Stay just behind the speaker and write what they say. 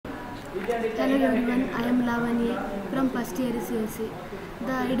Hello everyone, I am Lavanya from first year CSC.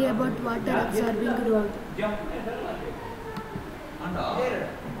 The idea about water absorbing road.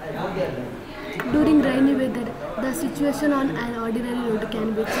 During rainy weather, the situation on an ordinary road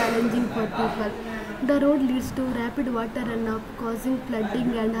can be challenging for people. The road leads to rapid water runoff, causing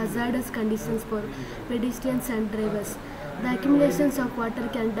flooding and hazardous conditions for pedestrians and drivers. The accumulations of water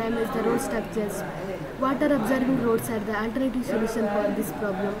can damage the road structures. Water absorbing roads are the alternative solution for this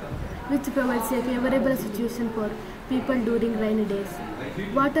problem, which provides a favorable situation for people during rainy days.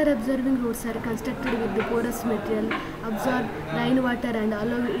 Water absorbing roads are constructed with the porous material, absorb rainwater and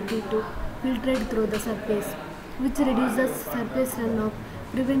allow it to filtrate through the surface, which reduces surface runoff,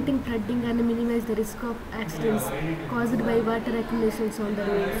 preventing flooding and minimize the risk of accidents caused by water accumulations on the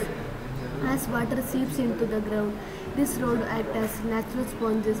roads. As water seeps into the ground, this road acts as natural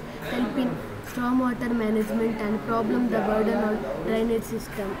sponges, helping stormwater management and problem the burden on drainage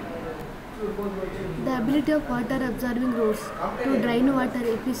system. The ability of water absorbing roads to drain water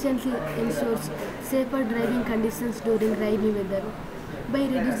efficiently ensures safer driving conditions during rainy weather. By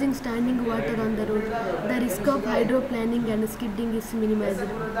reducing standing water on the road, the risk of hydroplaning and skidding is minimized,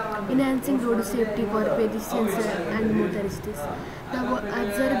 enhancing road safety for pedestrians and motorists. The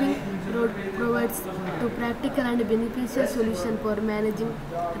absorbing road provides a practical and beneficial solution for managing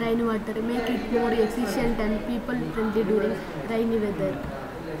rainwater, make it more efficient and people-friendly during rainy weather.